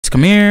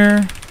come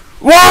here.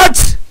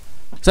 What?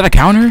 Is that a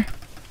counter?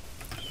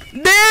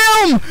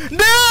 Damn!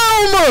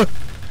 Damn!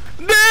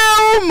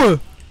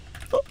 Damn!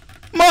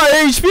 My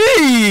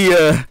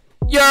HP!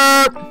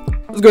 Yup!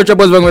 What's good,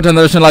 boys? Welcome to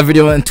another live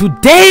video, and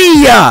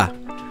today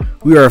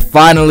we are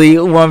finally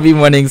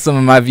 1v1ing some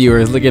of my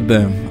viewers. Look at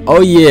them.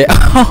 Oh yeah.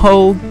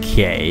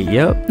 Okay.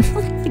 Yep.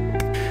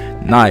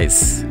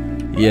 Nice.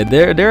 Yeah,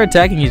 they're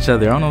attacking each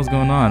other. I don't know what's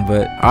going on,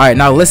 but all right.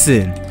 Now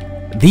listen.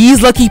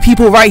 These lucky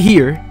people right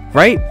here,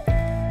 right,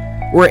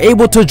 were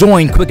able to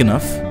join quick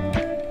enough,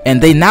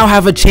 and they now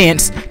have a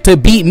chance to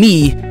beat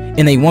me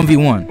in a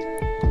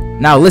 1v1.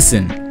 Now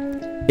listen.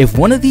 If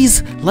one of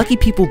these lucky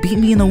people beat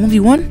me in a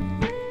 1v1,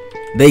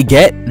 they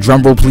get,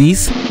 drumroll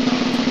please,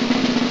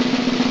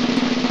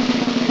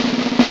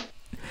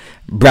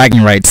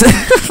 bragging rights.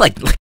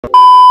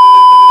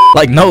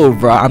 like no,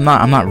 bro, I'm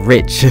not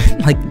rich.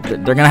 Like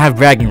they're gonna have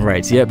bragging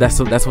rights. Yep, that's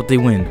what they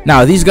win.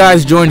 Now these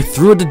guys joined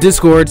through the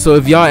Discord, so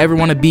if y'all ever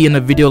want to be in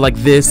a video like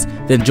this,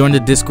 then join the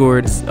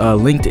Discord.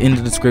 Linked in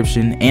the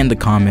description and the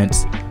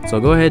comments. So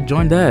go ahead,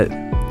 join that.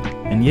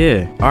 And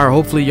yeah, alright,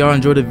 hopefully y'all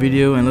enjoyed the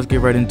video, and let's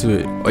get right into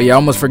it. Oh yeah, I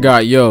almost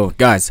forgot. Yo,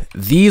 guys,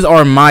 these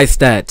are my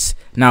stats.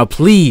 Now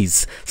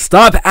please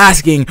stop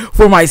asking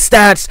for my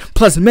stats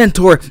plus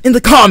mentor in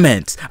the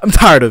comments. I'm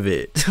tired of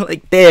it.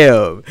 Like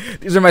damn,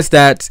 these are my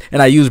stats,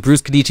 and I use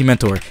Bruce Kadichi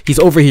mentor. He's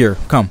over here.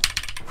 Come.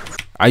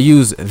 I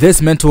use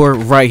this mentor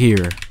right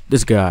here.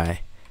 This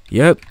guy.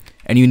 Yep.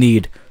 And you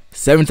need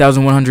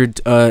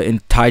 7,100 in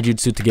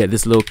taijutsu to get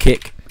this little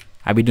kick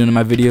I be doing in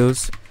my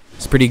videos.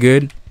 It's pretty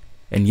good.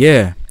 And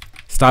yeah,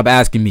 stop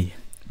asking me.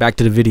 Back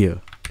to the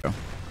video.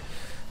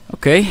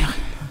 Okay,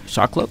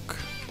 shot cloak.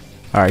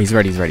 All right, he's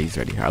ready. All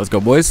right, let's go,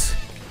 boys.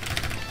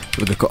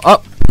 We're gonna go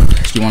up.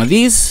 Let's do one of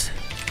these.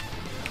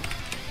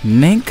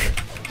 Mink.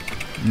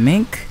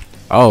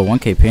 Oh,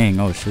 1K ping.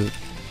 Oh shoot.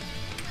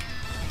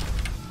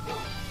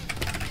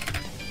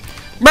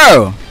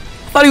 Bro,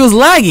 I thought he was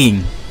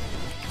lagging.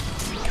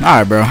 All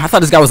right, bro. I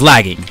thought this guy was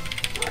lagging.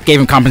 Gave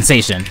him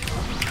compensation.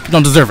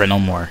 Don't deserve it no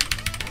more.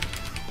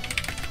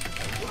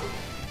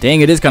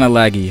 Dang, it is kind of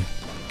laggy.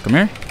 Come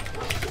here.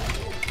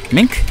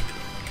 Mink.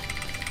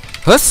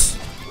 Huss.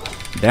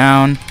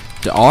 Down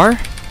to R.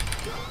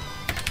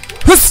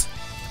 Huss.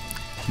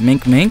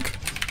 Mink.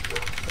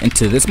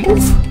 Into this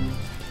move.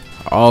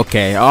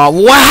 Okay. Oh,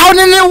 wow. How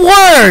did it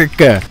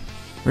work?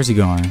 Where's he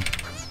going?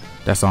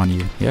 That's on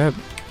you. Yep.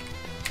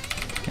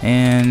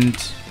 And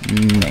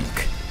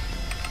Mink.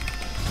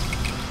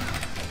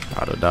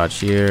 Auto dodge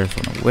here.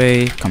 Run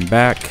away. Come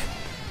back.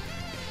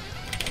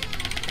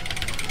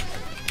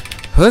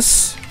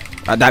 Huss.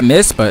 That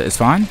missed, but it's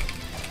fine.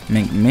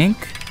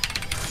 Mink.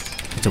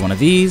 Into one of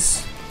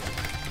these.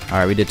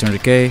 Alright, we did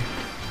 200k.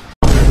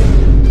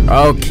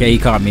 Okay, he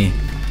caught me.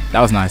 That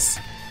was nice.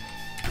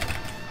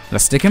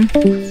 Let's stick him.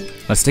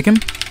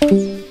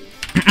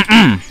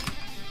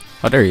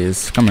 Oh, there he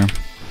is. Come here.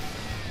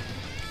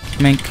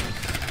 Mink.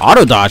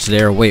 Auto dodge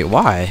there. Wait,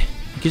 why?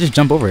 You can just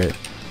jump over it.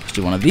 Let's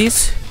do one of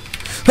these.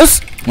 Huss!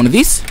 One of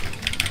these.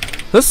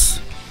 Huss.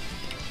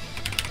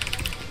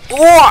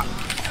 Oh!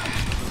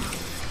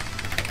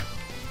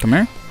 Come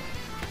here.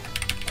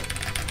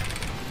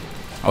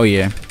 Oh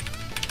yeah.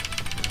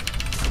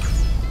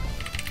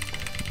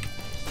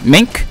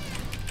 Mink.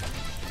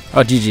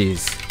 Oh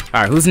GG's.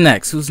 Alright, who's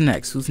next?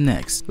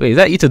 Wait, is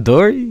that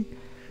Itadori?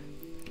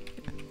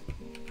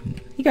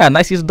 He got a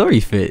nice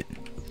Itadori fit.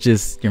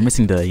 Just you're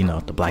missing the,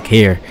 the black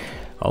hair.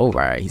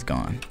 Alright, he's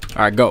gone.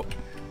 Alright, go.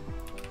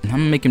 I'm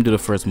gonna make him do the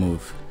first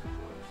move.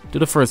 Do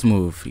the first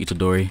move,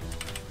 Itadori.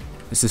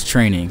 This is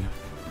training.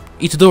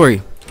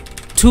 Itadori.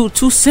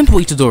 Too simple,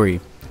 Itadori.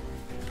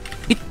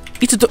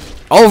 Itadori.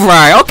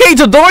 Alright, okay,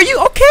 Itadori, you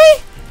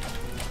okay?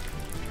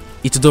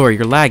 Itadori,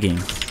 you're lagging.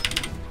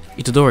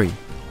 Itadori.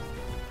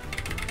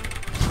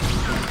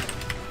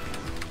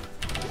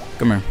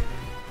 Come here.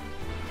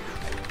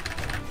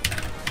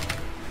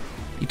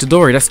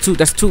 Itadori,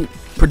 that's too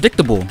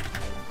predictable.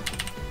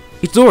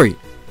 Itadori.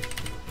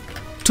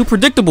 Too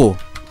predictable.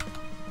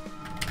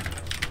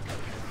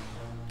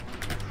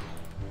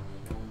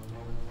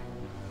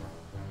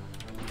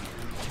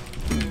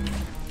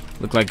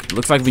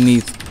 Looks like we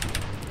need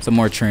some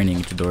more training,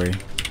 Itadori.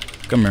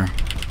 Come here.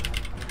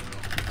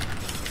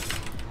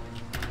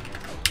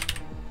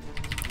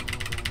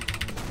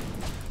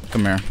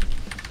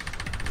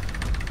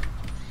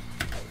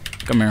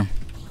 Come here.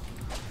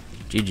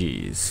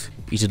 GG's.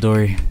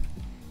 Itadori,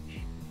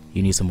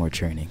 you need some more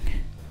training.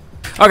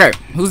 Okay,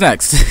 who's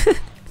next?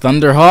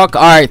 Thunderhawk?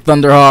 Alright,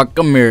 Thunderhawk,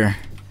 come here.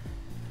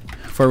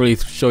 Before I really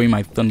show you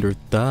my thunder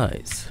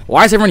thighs.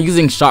 Why is everyone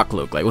using shot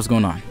cloak? Like, what's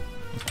going on?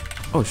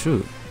 Oh,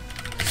 shoot.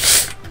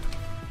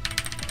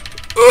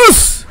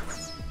 Oos!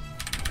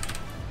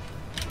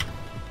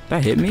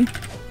 That hit me?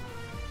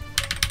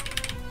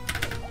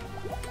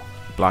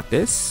 Block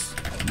this.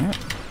 Yep.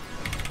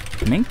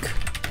 Mink.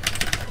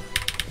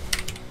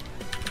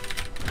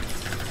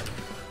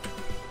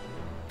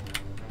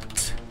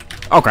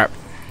 Oh crap.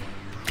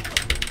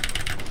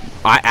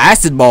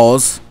 Acid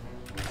balls.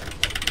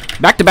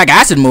 Back-to-back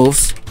acid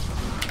moves.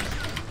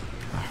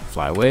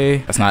 Fly away.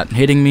 That's not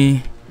hitting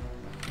me.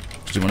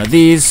 Do one of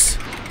these.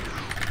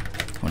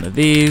 One of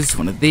these.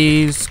 One of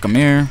these. Come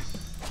here.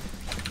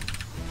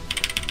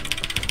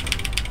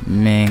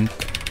 Mink.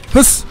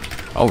 Puss.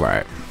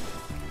 Alright.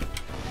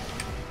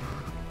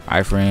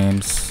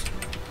 Iframes.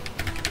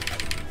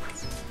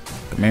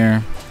 Come here.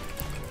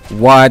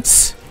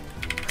 What?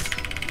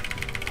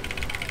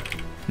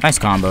 Nice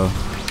combo.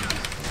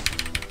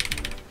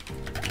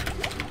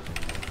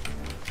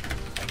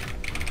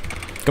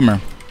 Come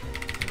here.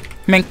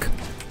 Mink.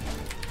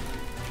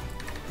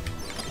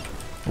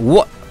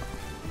 What?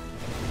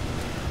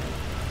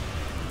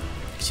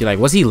 She like,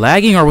 was he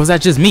lagging or was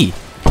that just me?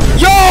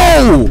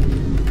 Yo!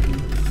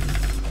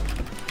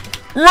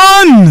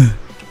 Run!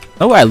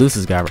 Oh, I lose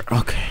this guy.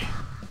 Okay.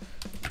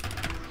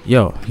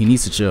 Yo, he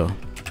needs to chill.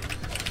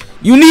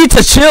 You need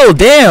to chill.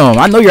 Damn.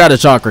 I know you're out of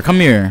chakra. Come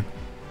here.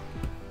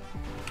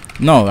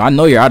 No, I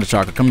know you're out of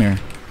chakra. Come here.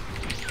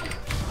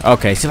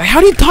 Okay. She's like, how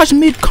do you dodge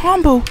mid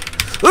combo?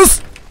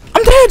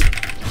 I'm dead.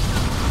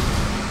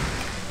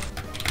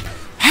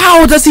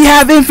 How does he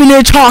have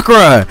infinite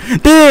chakra?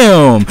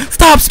 Damn.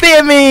 Stop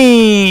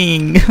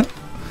spamming.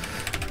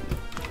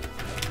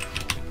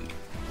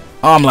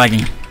 Oh, I'm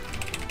lagging.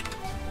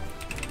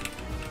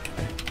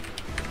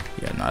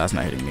 Yeah, no, that's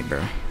not hitting me,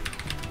 bro.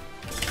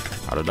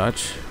 Auto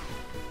dodge.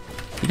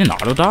 He didn't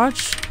auto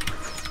dodge?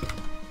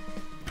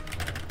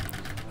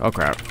 Oh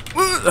crap.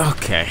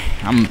 Okay,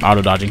 I'm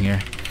auto dodging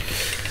here.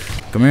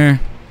 Come here.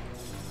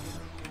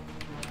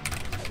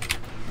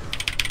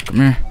 Come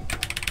here.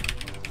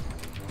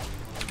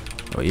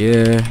 Oh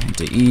yeah,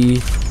 into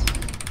E.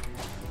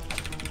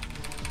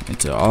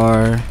 Into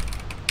R.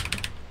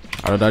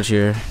 Auto dodge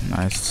here.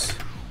 Nice.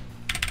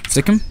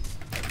 Stick him.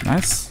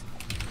 Nice.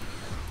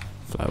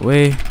 Fly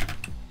away.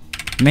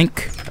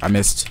 Mink. I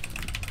missed.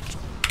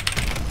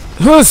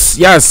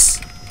 Yes.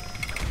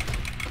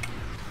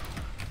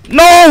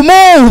 No,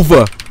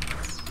 move.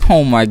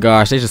 Oh my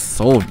gosh, they just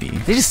sold me.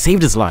 They just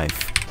saved his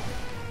life.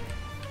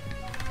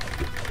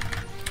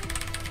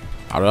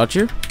 Auto dodge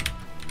here?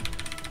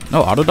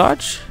 No, auto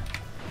dodge?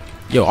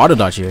 Yo, auto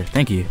dodge here.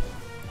 Thank you.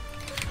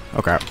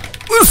 Okay.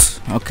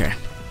 Okay.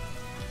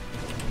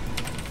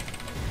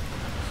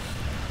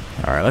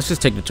 Alright, let's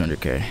just take the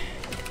 200k.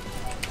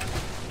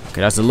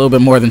 Okay, that's a little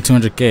bit more than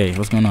 200k.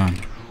 What's going on?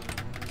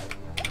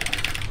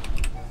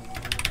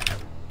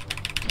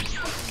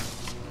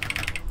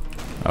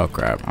 Oh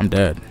crap, I'm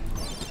dead.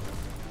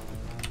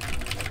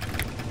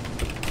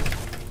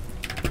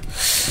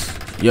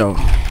 Yo.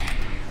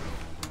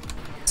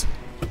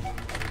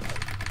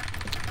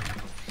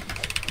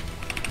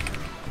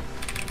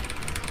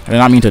 I did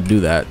not mean to do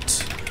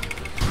that.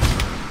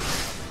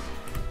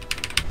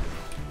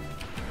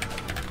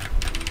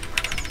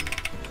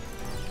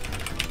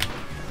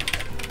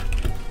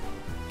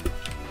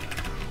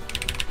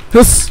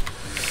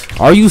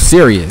 Are you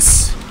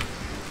serious?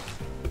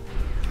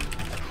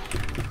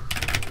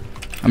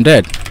 I'm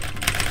dead.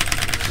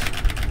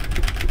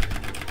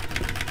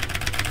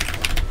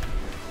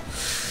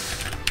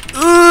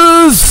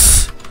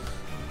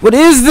 What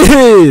is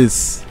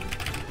this?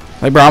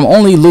 Like, bro, I'm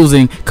only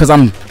losing because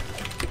I'm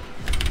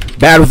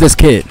bad with this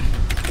kid.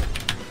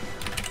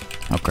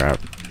 Oh crap.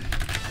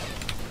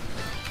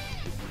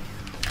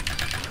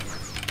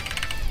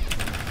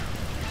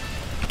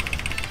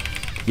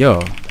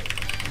 Yo.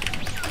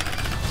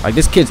 Like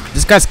this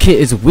guy's kit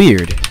is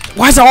weird.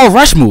 Why is it all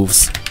rush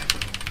moves?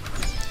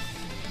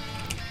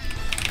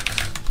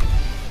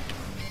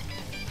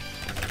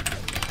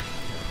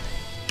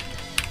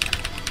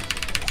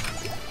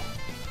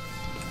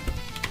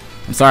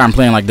 I'm sorry I'm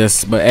playing like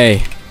this, but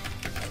hey,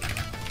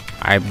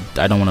 I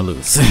don't want to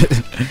lose.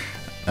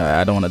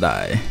 I don't want to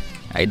die.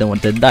 I don't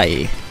want to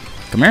die.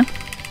 Come here.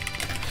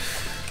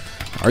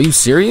 Are you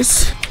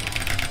serious?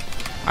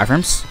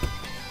 Iframes.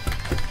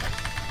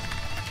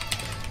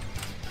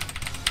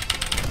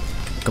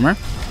 Come here.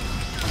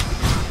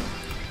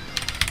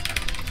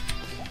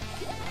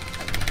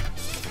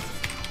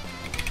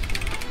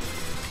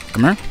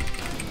 Come here.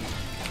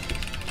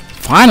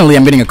 Finally,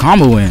 I'm getting a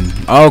combo win.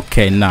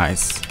 Okay,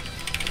 nice.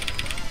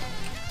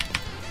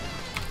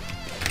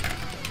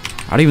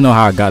 I don't even know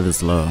how I got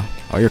this low.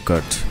 Oh, you're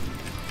cooked.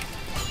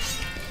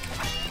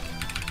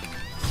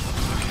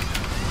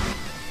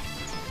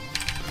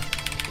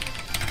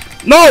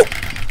 No!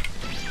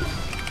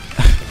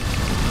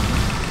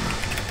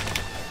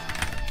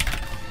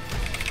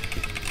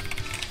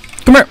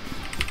 Come here.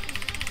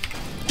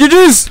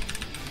 GG's!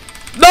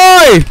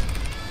 Die!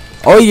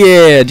 Oh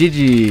yeah,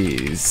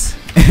 GG's.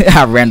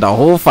 I ran the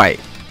whole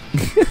fight.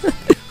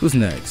 Who's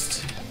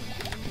next?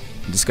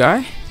 This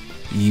guy?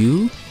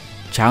 You?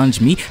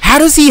 Challenge me? How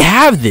does he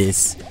have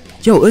this?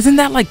 Yo, isn't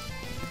that like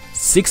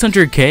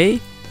 600k?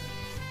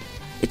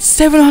 It's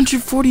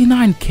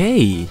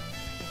 749k.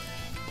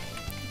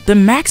 The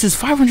max is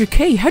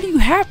 500k. How do you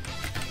have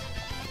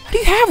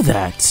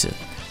that?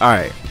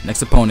 Alright,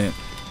 next opponent.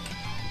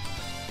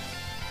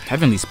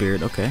 Heavenly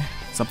Spirit, okay.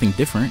 Something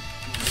different.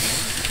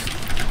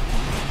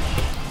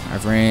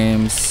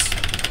 Iframes.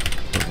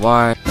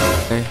 Y.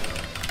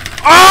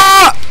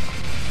 Ah!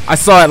 I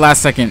saw it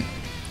last second.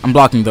 I'm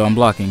blocking though. I'm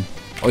blocking.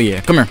 Oh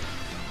yeah, come here.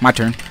 My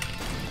turn.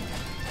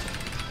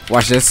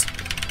 Watch this.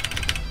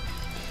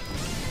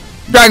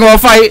 Dragon Ball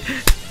fight.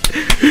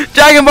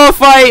 Dragon Ball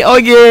fight. Oh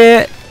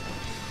yeah.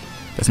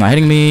 That's not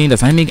hitting me.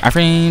 That's not hitting me.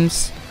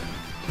 Iframes.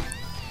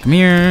 Come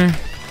here.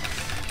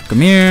 Come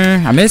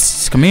here. I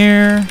missed. Come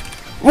here.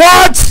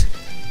 What?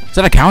 Is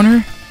that a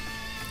counter?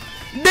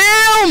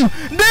 Damn!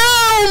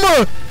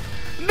 Damn!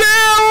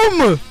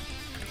 Damn!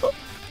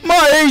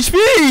 My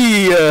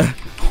HP!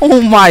 Oh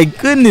my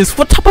goodness.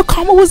 What type of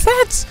combo was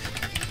that?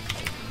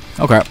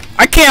 Okay.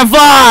 I can't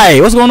fly!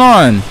 What's going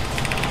on?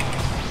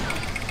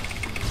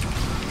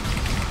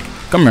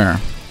 Come here.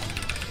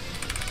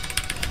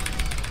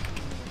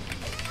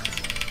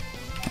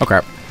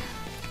 Okay.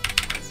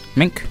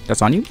 Mink,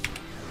 that's on you.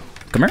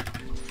 Come here.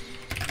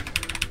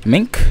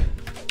 Mink.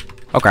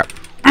 Okay.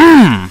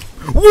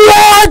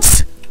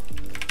 What?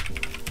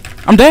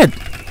 I'm dead.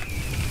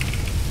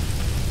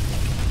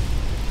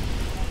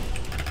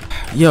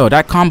 Yo,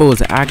 that combo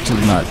is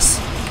actually nuts.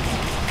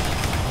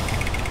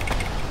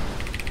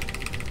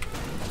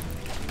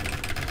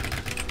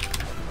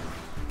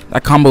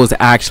 That combo is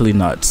actually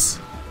nuts.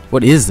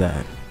 What is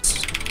that?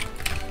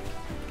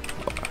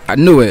 I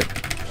knew it.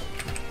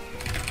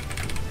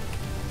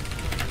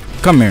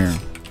 Come here.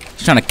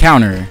 He's trying to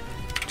counter.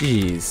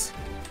 Jeez.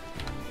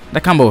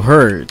 That combo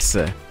hurts.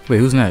 Wait,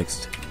 who's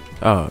next?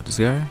 Oh, this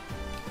guy?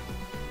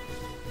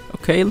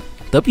 Okay.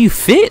 W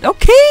fit?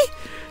 Okay.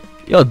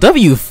 Yo,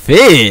 W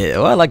fit.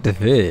 Oh, I like the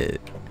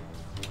fit.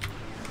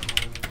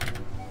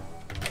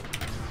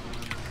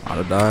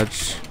 Auto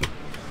dodge.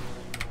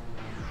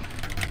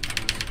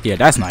 Yeah,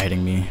 that's not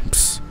hitting me.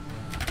 Psst.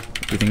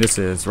 What do you think this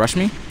is? Rush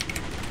me?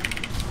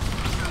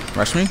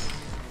 Rush me?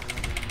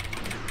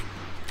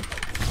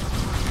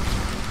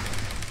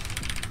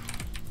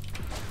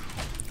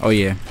 Oh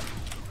yeah.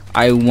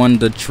 I won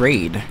the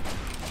trade.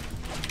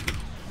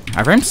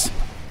 Iframes?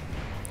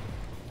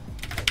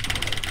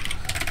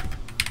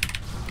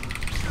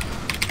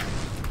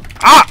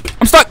 Ah!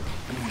 I'm stuck!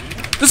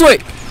 This way!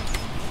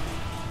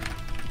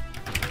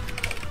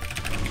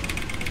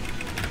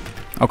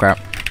 Okay.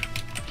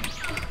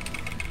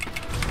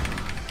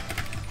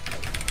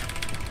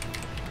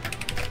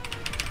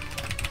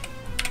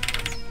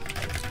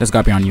 Let's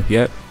go beyond you.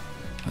 Yep.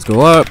 Let's go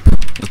up.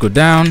 Let's go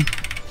down.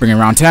 Bring it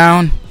around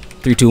town.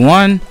 3, 2,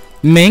 1.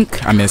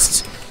 Mink. I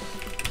missed.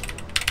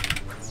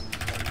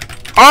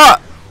 Ah!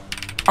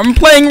 I'm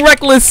playing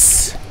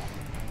reckless.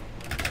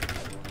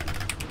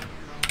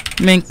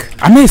 Mink.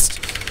 I missed.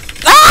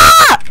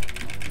 Ah!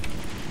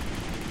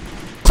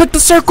 Click the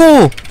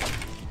circle.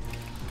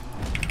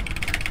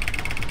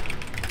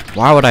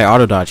 Why would I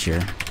auto dodge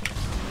here?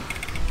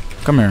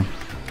 Come here.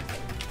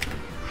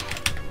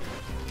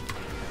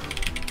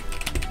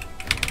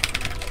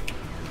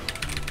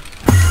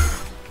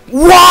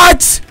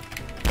 What?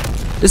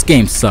 This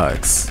game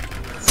sucks.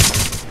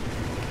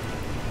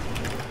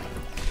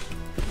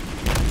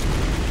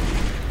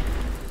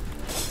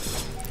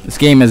 This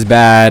game is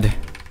bad.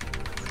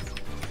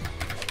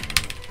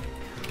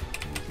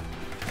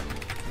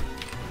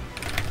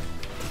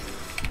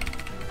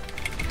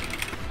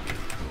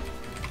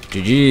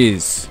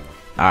 GG's.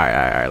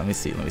 Alright. Let me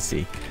see.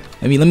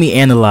 Let me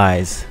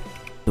analyze.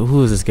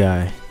 Who is this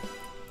guy?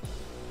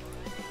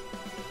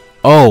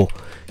 Oh,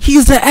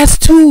 he's the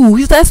S2.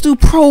 He's the S2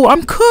 Pro.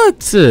 I'm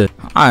cooked.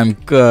 I'm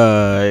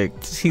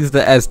cooked. He's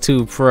the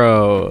S2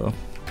 Pro.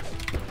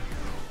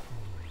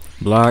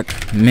 Block.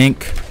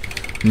 Mink.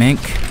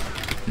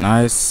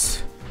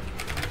 Nice.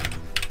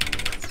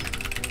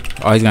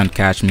 Oh, he's gonna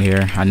catch me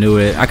here. I knew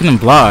it. I couldn't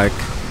block.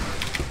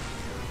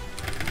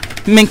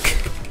 Mink.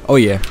 Oh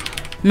yeah.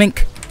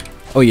 Mink.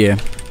 Oh yeah.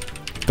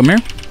 Come here.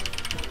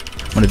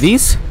 One of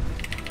these.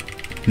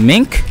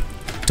 Mink.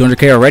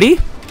 200k already.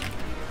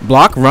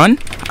 Block. Run.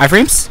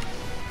 Iframes.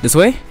 This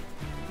way.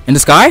 In the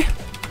sky.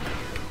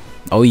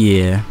 Oh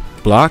yeah.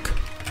 Block.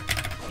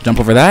 Jump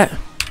over that.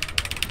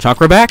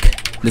 Chakra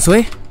back. This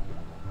way.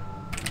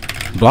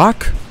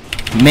 Block.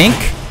 Mink.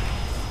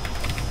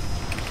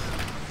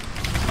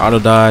 Auto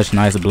dodge.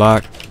 Nice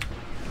block.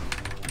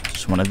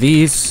 Just one of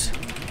these.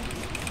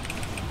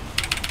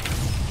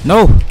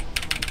 No.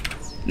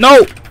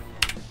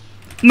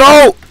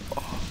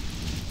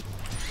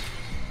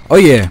 Oh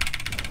yeah.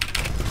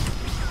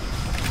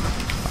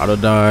 Auto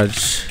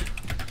dodge.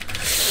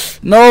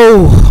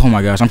 No. Oh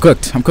my gosh. I'm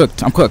cooked.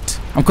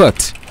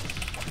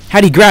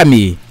 How'd he grab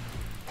me?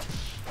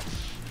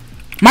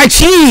 My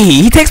chi.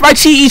 He takes my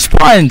chi each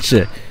punch.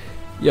 Yo,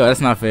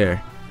 that's not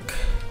fair.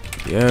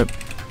 Yep.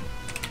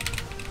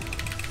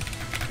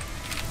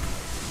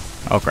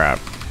 Oh crap.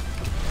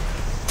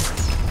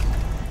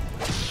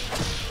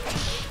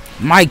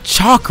 My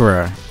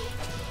chakra.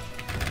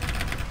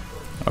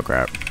 Oh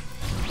crap.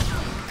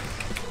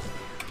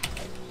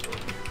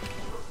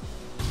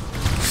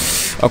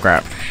 Oh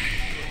crap.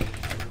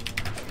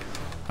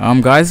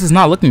 Guys, this is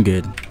not looking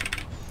good.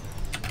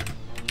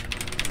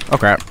 Oh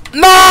crap.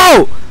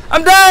 No!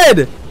 I'm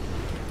dead!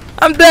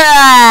 I'm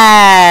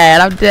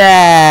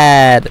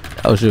dead!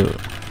 Oh shoot.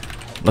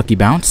 Lucky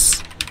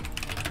bounce.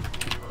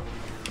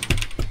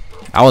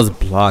 I was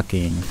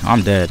blocking.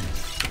 I'm dead.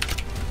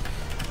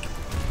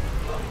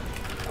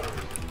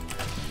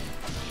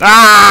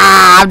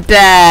 Ah, I'm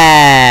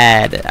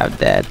dead. I'm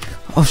dead.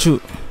 Oh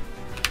shoot.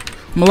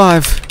 I'm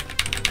alive.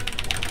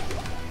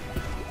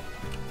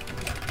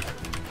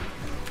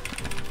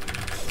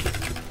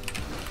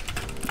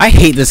 I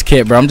hate this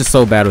kit, bro. I'm just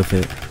so bad with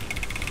it.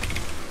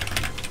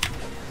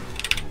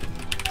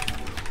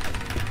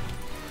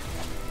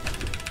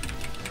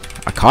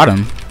 I caught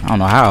him. I don't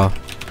know how,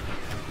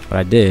 but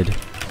I did.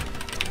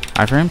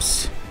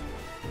 Iframes.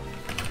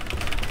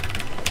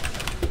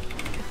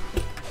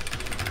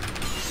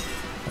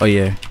 Oh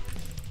yeah.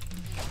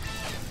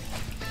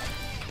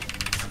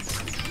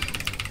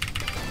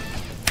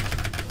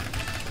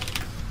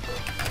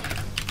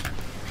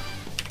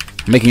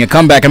 Making a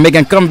comeback. I'm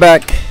making a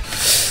comeback.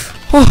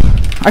 Oh,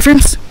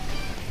 iframes.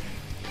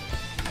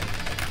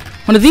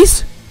 One of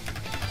these.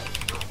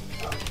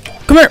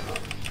 Come here.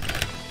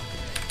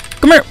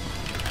 Come here.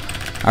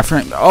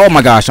 Iframe. Oh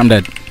my gosh, I'm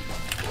dead.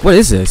 What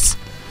is this?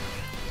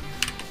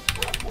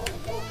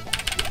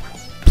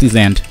 Please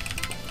land.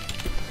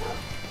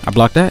 I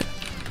blocked that.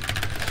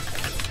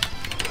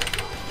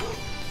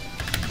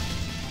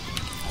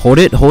 Hold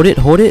it, hold it,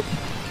 hold it.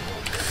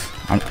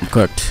 I'm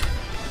cooked.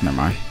 Never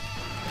mind.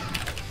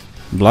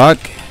 Block.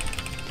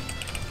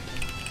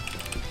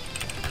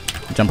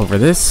 Jump over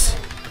this.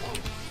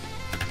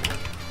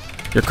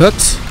 You're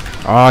cooked.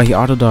 Oh, he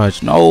auto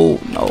dodged. No,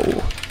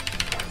 no.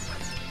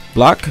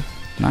 Block.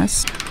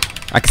 Nice.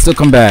 I can still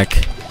come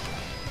back.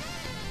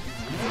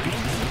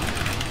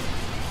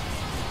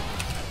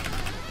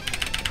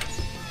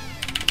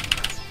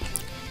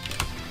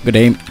 Good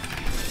aim.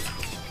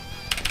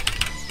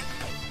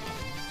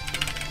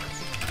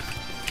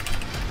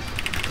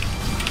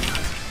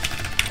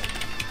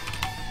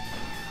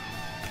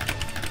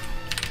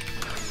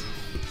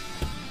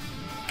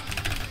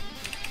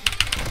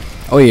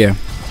 Oh yeah.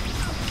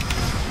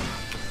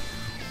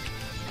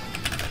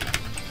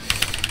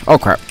 Oh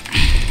crap.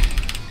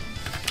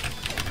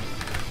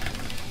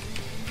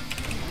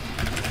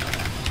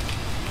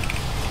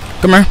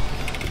 Come here.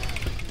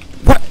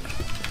 What?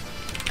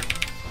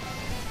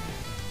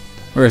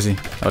 Where is he?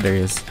 Oh, there he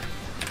is.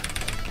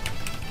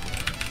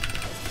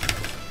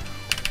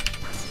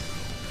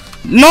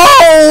 No!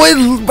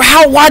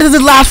 Why does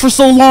it last for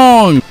so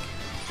long?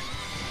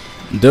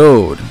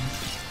 Dude.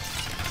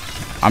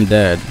 I'm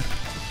dead.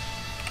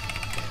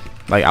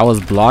 Like, I was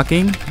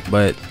blocking,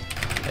 but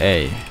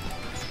hey.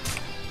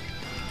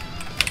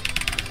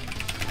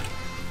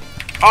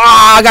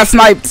 Ah, I got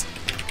sniped.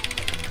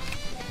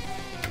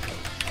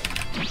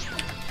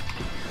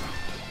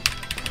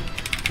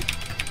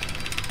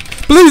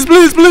 Please,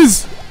 please,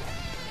 please.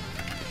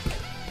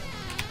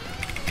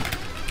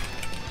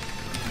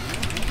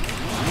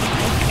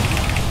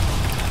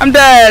 I'm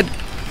dead.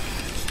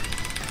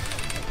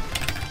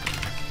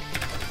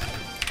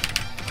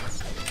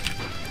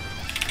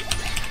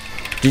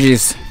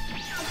 GG's.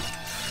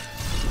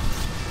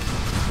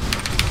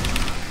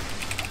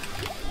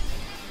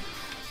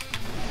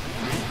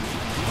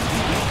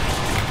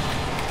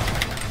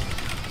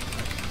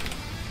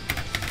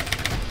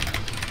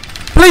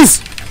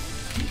 Please.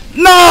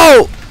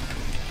 No.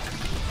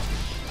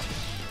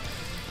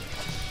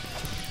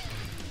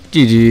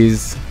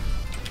 GG's.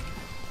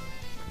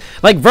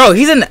 Like, bro,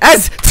 he's an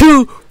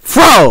S2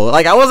 pro.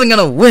 Like, I wasn't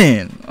gonna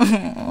win.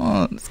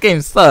 This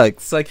game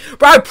sucks. Like,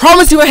 bro, I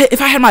promise you,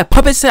 if I had my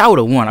puppet set, I would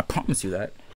have won. I promise you that.